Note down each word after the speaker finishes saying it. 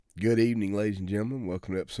Good evening, ladies and gentlemen.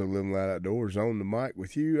 Welcome to episode 11 Light Outdoors. On the mic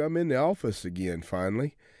with you. I'm in the office again,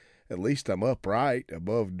 finally. At least I'm upright,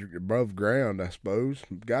 above ground, I suppose.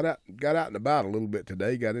 Got out and about a little bit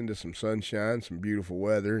today. Got into some sunshine, some beautiful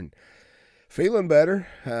weather, and feeling better.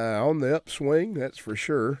 On the upswing, that's for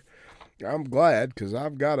sure. I'm glad because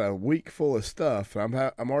I've got a week full of stuff. I'm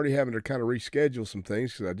already having to kind of reschedule some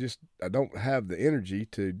things because I don't have the energy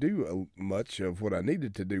to do much of what I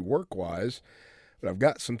needed to do work-wise. But I've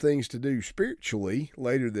got some things to do spiritually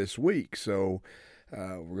later this week. So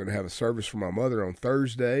we're going to have a service for my mother on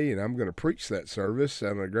Thursday, and I'm going to preach that service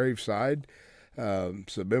on a graveside. So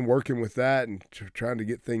I've been working with that and trying to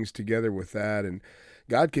get things together with that. And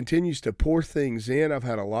God continues to pour things in. I've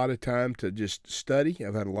had a lot of time to just study.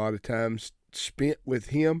 I've had a lot of time spent with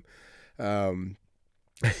Him.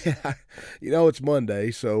 It's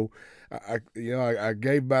Monday, so I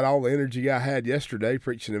gave about all the energy I had yesterday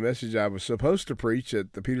preaching the message I was supposed to preach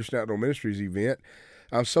at the Peterson Outdoor Ministries event.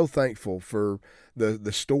 I'm so thankful for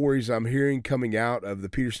the stories I'm hearing coming out of the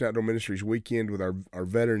Peterson Outdoor Ministries weekend with our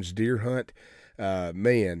veterans deer hunt.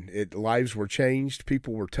 Lives were changed.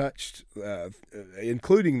 People were touched,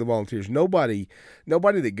 including the volunteers. Nobody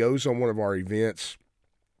that goes on one of our events,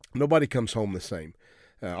 nobody comes home the same.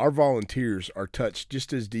 Our volunteers are touched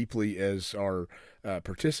just as deeply as our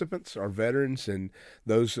participants, our veterans, and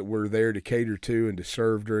those that we're there to cater to and to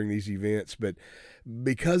serve during these events. But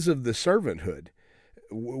because of the servanthood,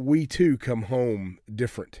 we too come home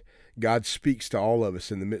different. God speaks to all of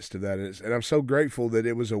us in the midst of that. And I'm so grateful that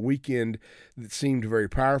it was a weekend that seemed very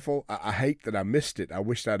powerful. I hate that I missed it. I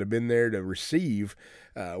wished I'd have been there to receive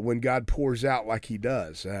when God pours out like He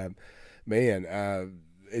does.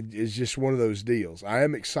 It's just one of those deals. I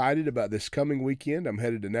am excited about this coming weekend. I'm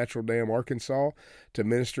headed to Natural Dam, Arkansas to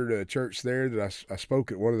minister to a church there that I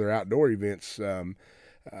spoke at one of their outdoor events in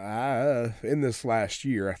this last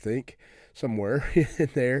year, I think, somewhere in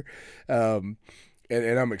there. And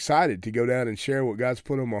I'm excited to go down and share what God's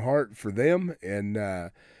put on my heart for them. And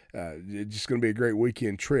it's just going to be a great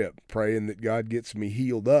weekend trip, praying that God gets me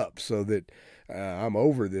healed up so that I'm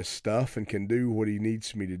over this stuff and can do what He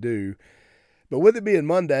needs me to do. But with it being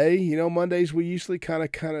Monday, Mondays we usually kind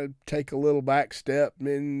of take a little back step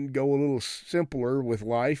and go a little simpler with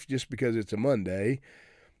life just because it's a Monday.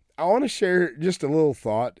 I want to share just a little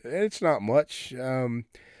thought. It's not much.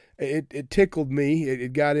 It tickled me.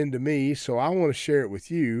 It got into me, so I want to share it with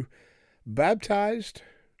you. Baptized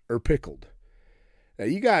or pickled? Now,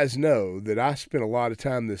 you guys know that I spent a lot of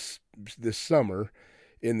time this summer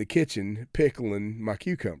in the kitchen pickling my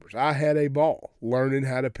cucumbers. I had a ball learning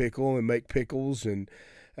how to pickle and make pickles and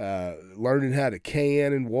learning how to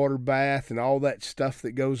can and water bath and all that stuff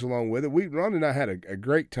that goes along with it. Ron and I had a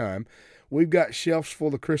great time. We've got shelves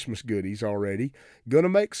full of Christmas goodies already. Going to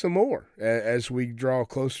make some more as we draw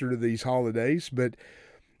closer to these holidays. But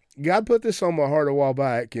God put this on my heart a while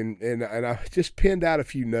back, and I just pinned out a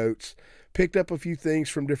few notes, picked up a few things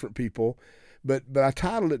from different people, but I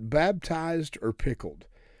titled it Baptized or Pickled.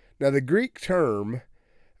 Now, the Greek term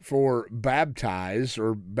for baptize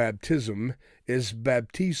or baptism is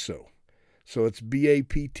baptizo. So it's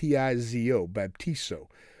B-A-P-T-I-Z-O, baptizo.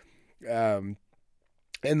 And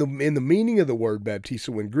in the meaning of the word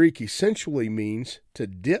baptizo in Greek essentially means to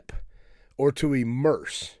dip or to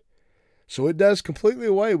immerse. So it does completely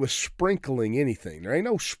away with sprinkling anything. There ain't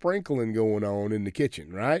no sprinkling going on in the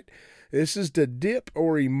kitchen, right? This is to dip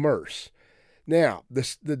or immerse. Now,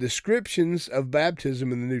 the descriptions of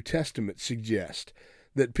baptism in the New Testament suggest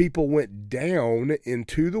that people went down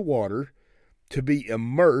into the water to be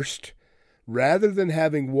immersed rather than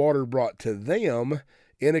having water brought to them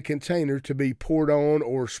in a container to be poured on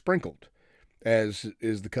or sprinkled, as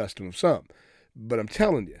is the custom of some. But I'm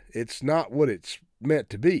telling you, it's not what it's meant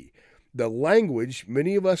to be. The language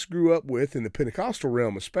many of us grew up with in the Pentecostal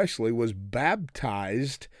realm especially was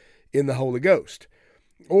baptized in the Holy Ghost.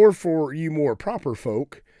 Or for you more proper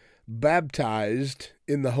folk, baptized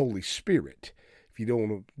in the Holy Spirit. If you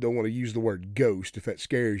don't want to use the word ghost, if that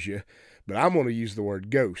scares you, but I'm going to use the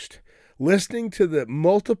word ghost. Listening to the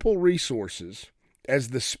multiple resources as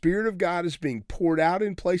the Spirit of God is being poured out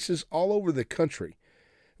in places all over the country.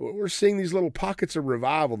 We're seeing these little pockets of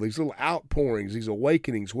revival, these little outpourings, these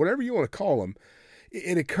awakenings, whatever you want to call them.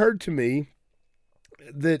 It occurred to me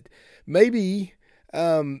that maybe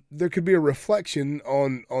there could be a reflection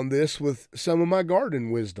on this with some of my garden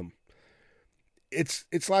wisdom.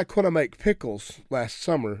 It's like when I make pickles last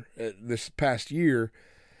summer, this past year,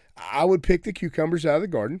 I would pick the cucumbers out of the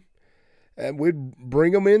garden, and we'd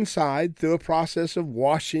bring them inside through a process of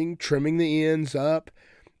washing, trimming the ends up,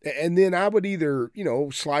 and then I would either,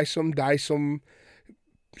 slice them, dice them,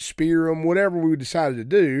 spear them, whatever we decided to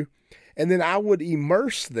do. And then I would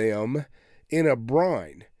immerse them in a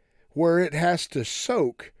brine where it has to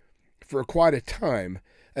soak for quite a time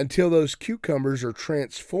until those cucumbers are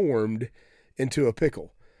transformed into a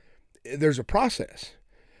pickle. There's a process,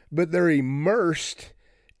 but they're immersed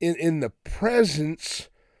in the presence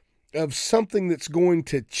of something that's going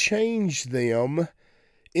to change them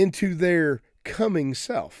into their coming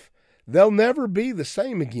self. They'll never be the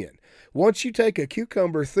same again. Once you take a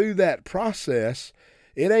cucumber through that process,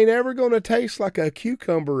 it ain't ever going to taste like a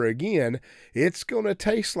cucumber again. It's going to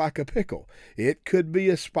taste like a pickle. It could be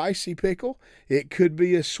a spicy pickle. It could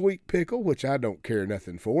be a sweet pickle, which I don't care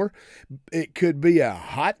nothing for. It could be a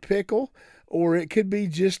hot pickle, or it could be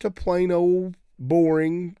just a plain old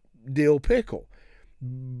boring dill pickle.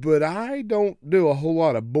 But I don't do a whole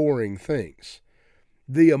lot of boring things.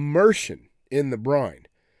 The immersion in the brine,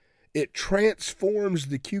 it transforms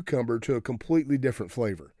the cucumber to a completely different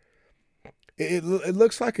flavor. It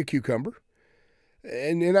looks like a cucumber,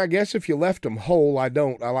 and I guess if you left them whole, I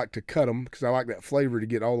like to cut them because I like that flavor to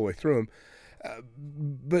get all the way through them.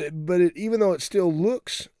 But even though it still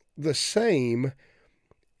looks the same,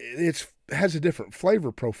 it has a different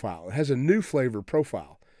flavor profile. It has a new flavor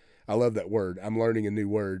profile. I love that word. I'm learning a new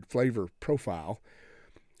word, flavor profile.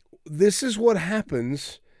 This is what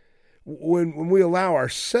happens when we allow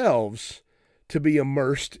ourselves to be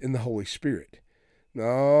immersed in the Holy Spirit. No,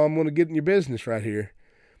 I'm going to get in your business right here.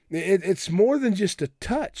 It's more than just a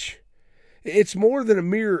touch. It's more than a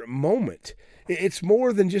mere moment. It's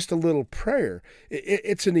more than just a little prayer.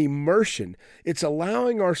 It's an immersion. It's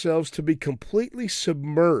allowing ourselves to be completely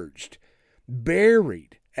submerged,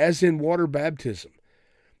 buried, as in water baptism.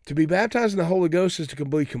 To be baptized in the Holy Ghost is to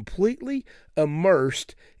be completely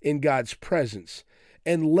immersed in God's presence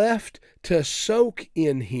and left to soak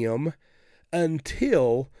in Him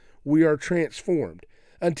until we are transformed,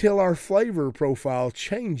 until our flavor profile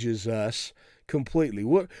changes us completely.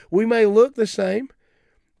 We may look the same,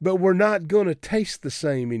 but we're not going to taste the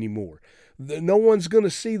same anymore. No one's going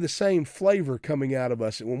to see the same flavor coming out of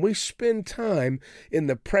us. And when we spend time in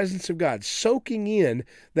the presence of God, soaking in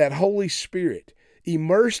that Holy Spirit,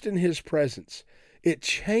 immersed in His presence, it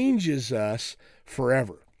changes us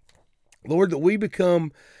forever. Lord, that we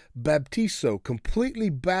become baptizo,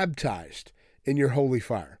 completely baptized in your holy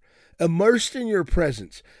fire, immersed in your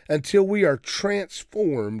presence until we are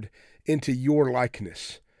transformed into your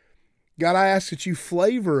likeness. God, I ask that you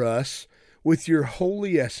flavor us with your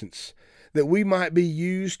holy essence, that we might be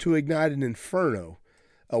used to ignite an inferno,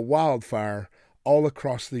 a wildfire all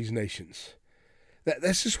across these nations.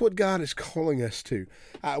 That's just what God is calling us to.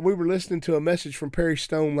 We were listening to a message from Perry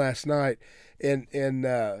Stone last night, and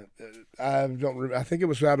I think it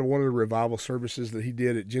was out of one of the revival services that he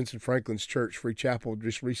did at Jensen Franklin's church, Free Chapel,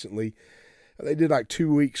 just recently. They did like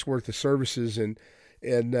 2 weeks worth of services,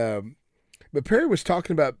 but Perry was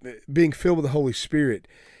talking about being filled with the Holy Spirit,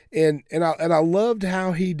 and I loved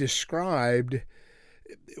how he described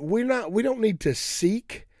we don't need to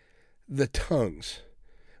seek the tongues.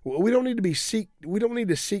 We don't need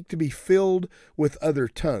to seek to be filled with other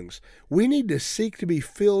tongues. We need to seek to be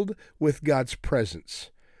filled with God's presence,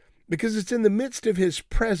 because it's in the midst of His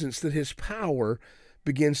presence that His power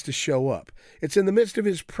begins to show up. It's in the midst of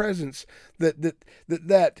His presence that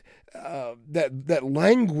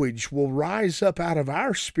language will rise up out of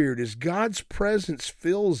our spirit as God's presence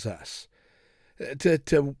fills us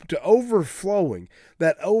to overflowing.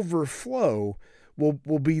 That overflow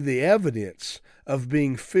will be the evidence of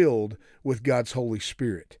being filled with God's Holy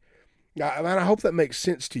Spirit. I hope that makes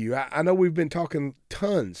sense to you. I know we've been talking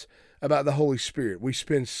tons about the Holy Spirit. We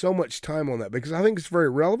spend so much time on that because I think it's very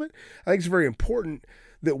relevant. I think it's very important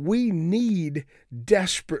that we need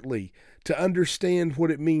desperately to understand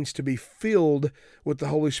what it means to be filled with the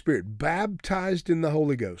Holy Spirit, baptized in the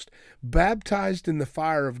Holy Ghost, baptized in the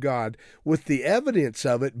fire of God, with the evidence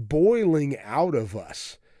of it boiling out of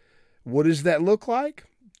us. What does that look like?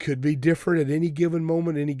 Could be different at any given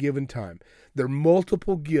moment, any given time. There are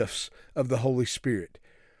multiple gifts of the Holy Spirit.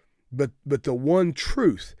 But the one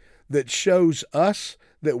truth that shows us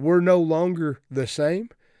that we're no longer the same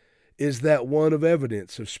is that one of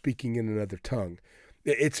evidence of speaking in another tongue.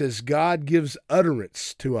 It's as God gives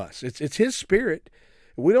utterance to us. It's His Spirit.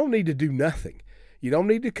 We don't need to do nothing. You don't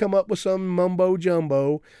need to come up with some mumbo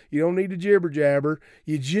jumbo. You don't need to jibber jabber.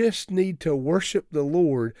 You just need to worship the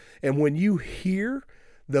Lord. And when you hear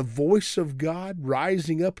the voice of God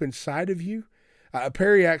rising up inside of you,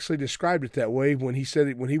 Perry actually described it that way when he said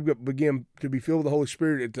it, when he began to be filled with the Holy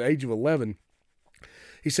Spirit at the age of 11.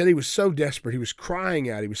 He said he was so desperate. He was crying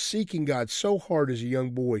out. He was seeking God so hard as a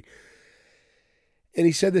young boy. And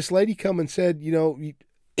he said this lady come and said,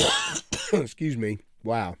 Excuse me.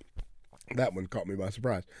 Wow. That one caught me by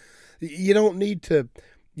surprise. You don't need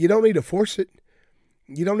to force it.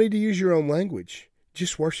 You don't need to use your own language.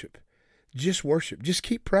 Just worship. Just worship. Just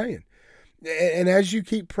keep praying. And as you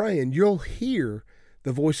keep praying, you'll hear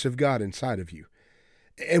the voice of God inside of you.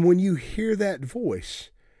 And when you hear that voice,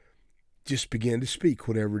 just begin to speak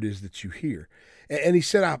whatever it is that you hear. And he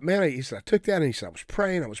said, I took that and he said,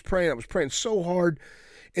 I was praying so hard.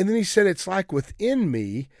 And then he said, it's like within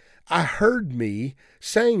me, I heard me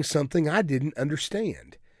saying something I didn't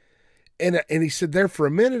understand. And he said, there for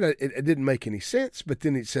a minute, it didn't make any sense. But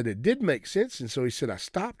then he said it did make sense. And so he said, I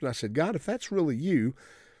stopped and I said, God, if that's really you,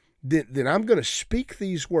 then I'm going to speak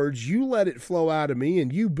these words. You let it flow out of me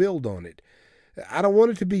and you build on it. I don't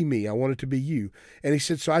want it to be me. I want it to be you. And he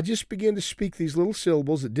said, so I just began to speak these little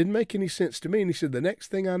syllables that didn't make any sense to me. And he said, the next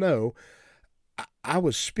thing I know, I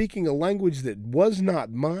was speaking a language that was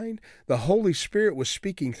not mine. The Holy Spirit was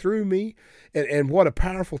speaking through me. And what a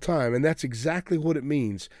powerful time. And that's exactly what it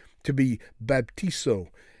means to be baptizo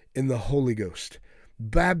in the Holy Ghost.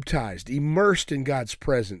 Baptized, immersed in God's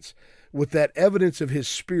presence, with that evidence of his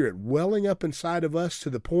Spirit welling up inside of us to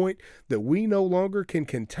the point that we no longer can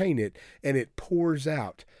contain it, and it pours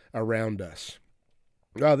out around us.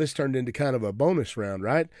 Oh, this turned into kind of a bonus round,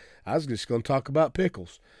 right? I was just going to talk about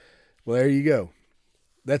pickles. Well, there you go.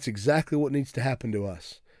 That's exactly what needs to happen to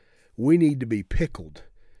us. We need to be pickled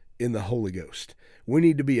in the Holy Ghost. We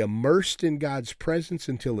need to be immersed in God's presence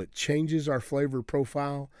until it changes our flavor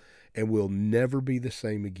profile, and we'll never be the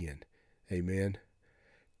same again. Amen.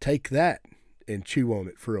 Take that and chew on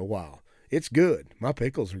it for a while. It's good. My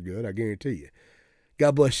pickles are good, I guarantee you.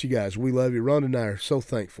 God bless you guys. We love you. Ron and I are so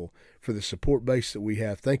thankful for the support base that we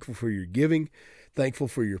have. Thankful for your giving. Thankful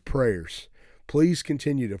for your prayers. Please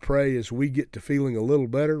continue to pray as we get to feeling a little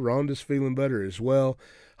better. Rhonda's feeling better as well.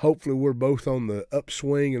 Hopefully we're both on the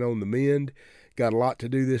upswing and on the mend. Got a lot to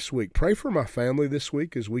do this week. Pray for my family this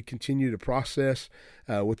week as we continue to process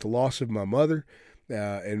with the loss of my mother.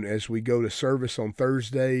 And as we go to service on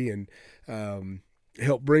Thursday and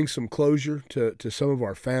help bring some closure to some of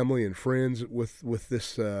our family and friends with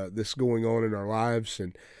this going on in our lives.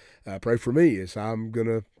 And pray for me as I'm going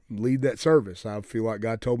to lead that service. I feel like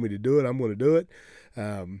God told me to do it. I'm going to do it.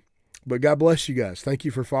 But God bless you guys. Thank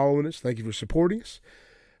you for following us. Thank you for supporting us.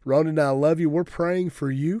 Ron and I love you. We're praying for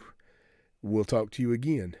you. We'll talk to you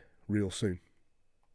again real soon.